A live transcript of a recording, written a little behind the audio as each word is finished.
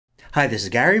Hi, this is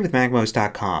Gary with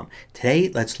MacMost.com. Today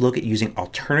let's look at using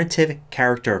alternative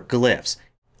character glyphs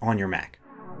on your Mac.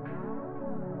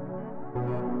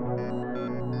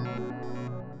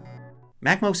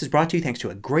 MacMost is brought to you thanks to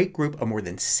a great group of more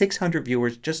than 600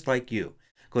 viewers just like you.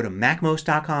 Go to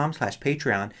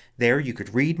MacMost.com/Patreon. There you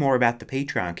could read more about the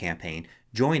Patreon campaign,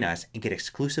 join us, and get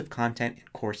exclusive content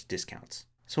and course discounts.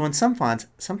 So in some fonts,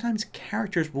 sometimes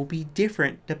characters will be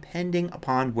different depending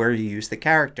upon where you use the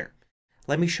character.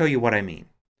 Let me show you what I mean.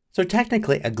 So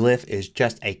technically a glyph is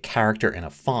just a character in a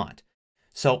font.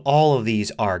 So all of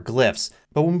these are glyphs.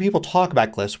 But when people talk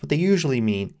about glyphs, what they usually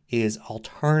mean is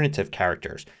alternative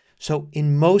characters. So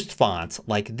in most fonts,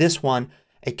 like this one,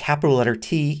 a capital letter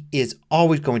T is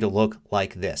always going to look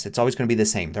like this. It's always going to be the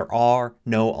same. There are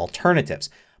no alternatives.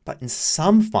 But in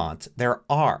some fonts there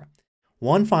are.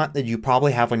 One font that you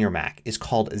probably have on your Mac is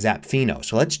called Zapfino.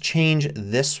 So let's change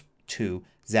this to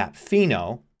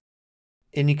Zapfino.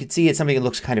 And you can see it's something that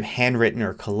looks kind of handwritten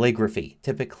or calligraphy.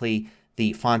 Typically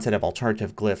the fonts that have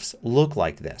alternative glyphs look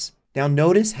like this. Now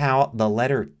notice how the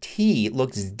letter T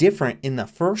looks different in the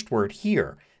first word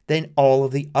here than all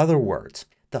of the other words.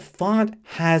 The font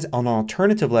has an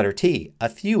alternative letter T, a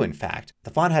few in fact.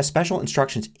 The font has special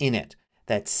instructions in it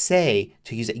that say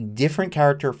to use a different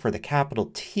character for the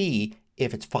capital T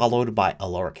if it's followed by a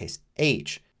lowercase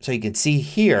h. So you can see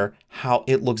here how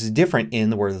it looks different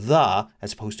in the word the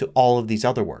as opposed to all of these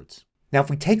other words. Now if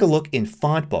we take a look in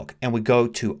Font Book and we go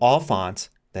to All Fonts,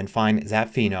 then find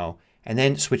Zapfino, and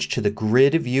then switch to the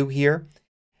grid view here,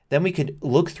 then we could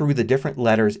look through the different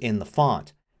letters in the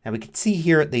font. Now we can see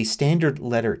here the standard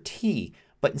letter T,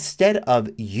 but instead of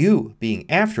U being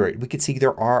after it, we can see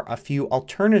there are a few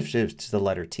alternatives to the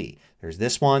letter T. There's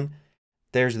this one,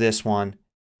 there's this one,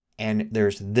 and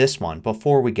there's this one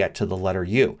before we get to the letter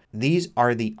U. These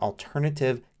are the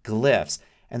alternative glyphs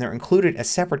and they're included as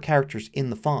separate characters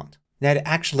in the font. Now to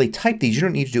actually type these you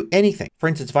don't need to do anything. For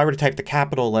instance, if I were to type the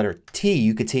capital letter T,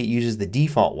 you could see it uses the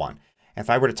default one. If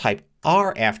I were to type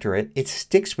R after it, it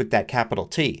sticks with that capital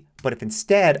T. But if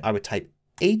instead I would type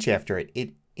H after it,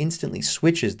 it instantly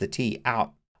switches the T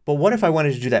out. But what if I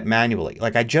wanted to do that manually?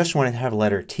 Like I just wanted to have a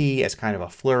letter T as kind of a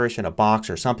flourish in a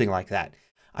box or something like that.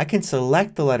 I can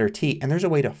select the letter T and there's a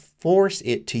way to force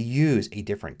it to use a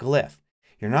different glyph.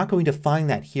 You're not going to find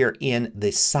that here in the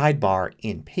sidebar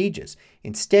in Pages.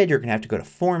 Instead you're going to have to go to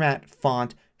Format,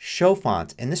 Font, Show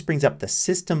Fonts, and this brings up the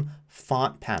System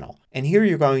Font panel. And here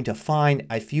you're going to find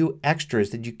a few extras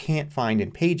that you can't find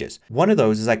in Pages. One of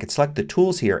those is I could select the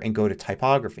tools here and go to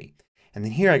Typography. And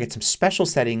then here I get some special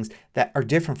settings that are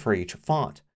different for each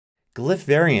font. Glyph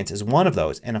Variants is one of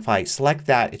those, and if I select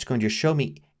that it's going to show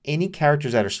me any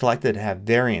characters that are selected that have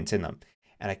variants in them.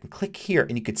 And I can click here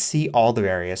and you can see all the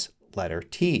various letter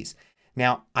T's.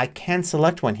 Now I can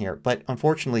select one here but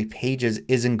unfortunately Pages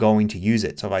isn't going to use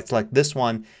it. So if I select this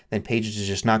one then Pages is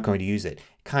just not going to use it.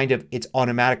 Kind of its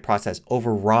automatic process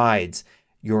overrides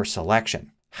your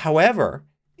selection. However,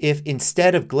 if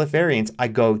instead of Glyph Variants I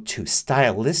go to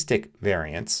Stylistic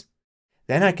Variants,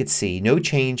 then I could see no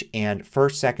change and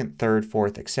first, second, third,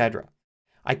 fourth, etc.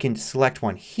 I can select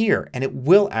one here and it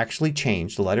will actually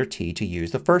change the letter T to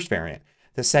use the first variant,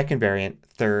 the second variant,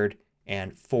 third,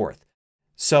 and fourth.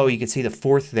 So you can see the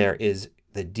fourth there is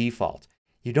the default.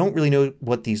 You don't really know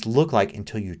what these look like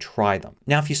until you try them.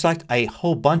 Now if you select a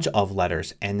whole bunch of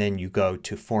letters and then you go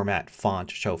to Format,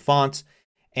 Font, Show Fonts,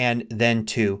 and then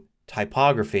to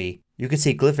Typography, you can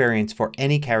see glyph variants for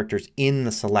any characters in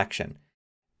the selection.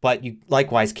 But you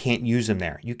likewise can't use them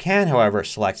there. You can however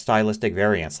select stylistic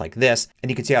variants like this and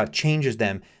you can see how it changes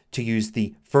them to use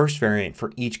the first variant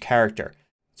for each character.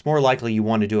 It's more likely you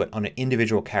want to do it on an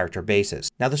individual character basis.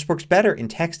 Now this works better in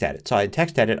TextEdit. So in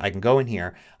TextEdit I can go in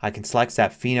here, I can select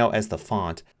Zapfino as the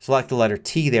font, select the letter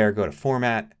T there, go to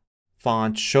Format,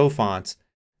 Font, Show Fonts,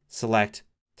 select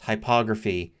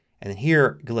Typography, and then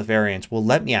here Glyph Variants will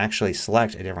let me actually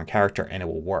select a different character and it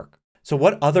will work. So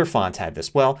what other fonts have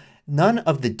this? Well, none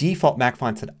of the default Mac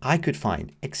fonts that I could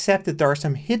find except that there are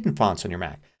some hidden fonts on your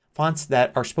Mac. Fonts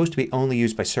that are supposed to be only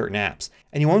used by certain apps.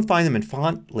 And you won't find them in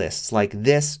font lists like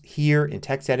this here in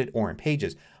TextEdit or in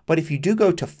Pages. But if you do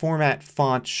go to Format,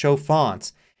 Font, Show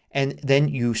Fonts, and then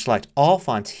you select all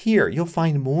fonts here, you'll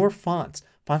find more fonts.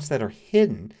 Fonts that are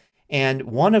hidden. And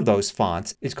one of those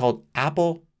fonts is called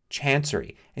Apple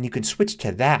Chancery. And you can switch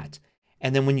to that.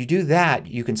 And then when you do that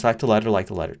you can select a letter like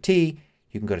the letter T.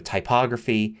 You can go to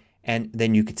Typography and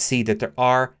then you can see that there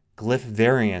are glyph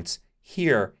variants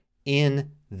here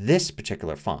in this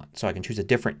particular font. So I can choose a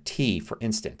different T for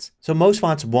instance. So most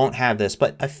fonts won't have this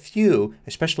but a few,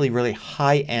 especially really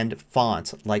high-end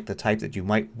fonts like the type that you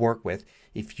might work with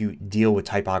if you deal with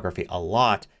typography a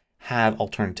lot, have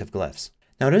alternative glyphs.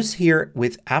 Now notice here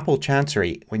with Apple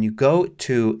Chancery, when you go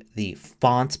to the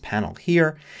fonts panel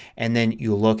here and then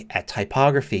you look at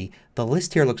typography, the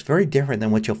list here looks very different than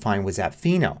what you'll find with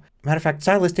Zapfino. Matter of fact,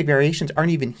 stylistic variations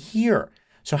aren't even here.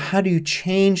 So how do you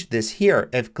change this here?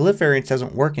 If glyph variance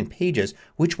doesn't work in Pages,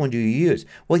 which one do you use?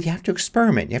 Well, you have to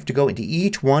experiment. You have to go into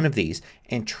each one of these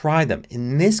and try them.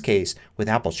 In this case, with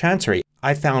Apple Chancery,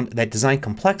 I found that design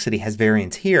complexity has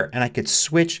variance here and I could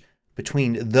switch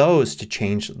between those to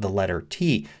change the letter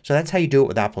T. So that's how you do it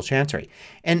with Apple Chancery.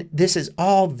 And this is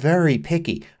all very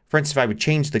picky. For instance, if I would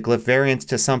change the glyph variance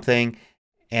to something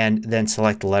and then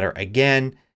select the letter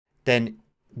again, then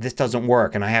this doesn't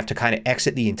work and I have to kind of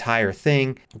exit the entire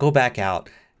thing, go back out,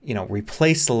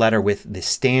 replace the letter with the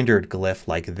standard glyph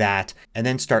like that, and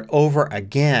then start over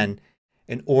again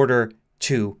in order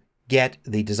to get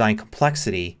the design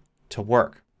complexity to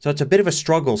work. So it's a bit of a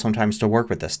struggle sometimes to work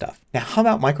with this stuff. Now how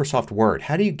about Microsoft Word?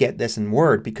 How do you get this in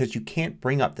Word because you can't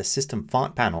bring up the system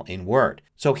font panel in Word?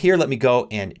 So here let me go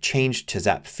and change to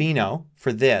Zapfino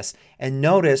for this and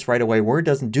notice right away Word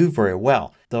doesn't do very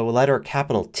well. The letter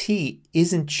capital T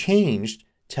isn't changed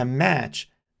to match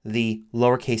the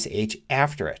lowercase h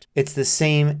after it. It's the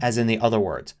same as in the other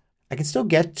words. I can still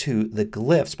get to the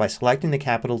glyphs by selecting the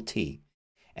capital T,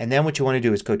 and then what you want to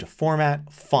do is go to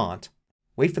Format, Font,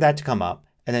 wait for that to come up,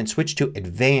 and then switch to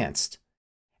Advanced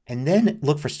and then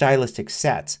look for stylistic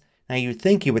sets. Now you'd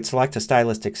think you would select a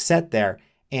stylistic set there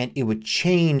and it would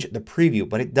change the preview,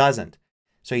 but it doesn't.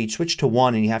 So you'd switch to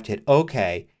 1 and you have to hit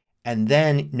OK and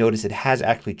then notice it has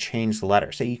actually changed the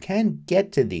letter. So you can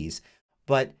get to these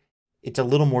but it's a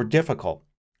little more difficult.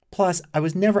 Plus I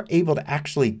was never able to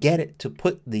actually get it to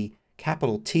put the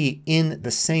capital T in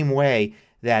the same way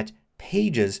that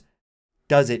Pages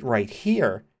does it right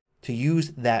here to use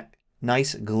that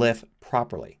nice glyph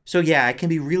properly. So yeah, it can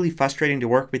be really frustrating to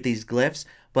work with these glyphs,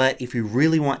 but if you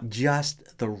really want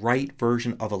just the right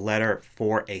version of a letter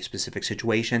for a specific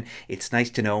situation, it's nice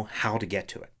to know how to get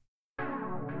to it.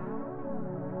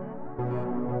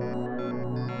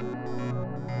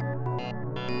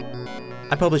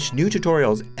 I publish new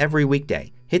tutorials every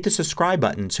weekday. Hit the subscribe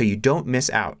button so you don't miss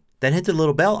out. Then hit the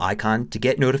little bell icon to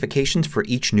get notifications for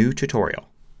each new tutorial.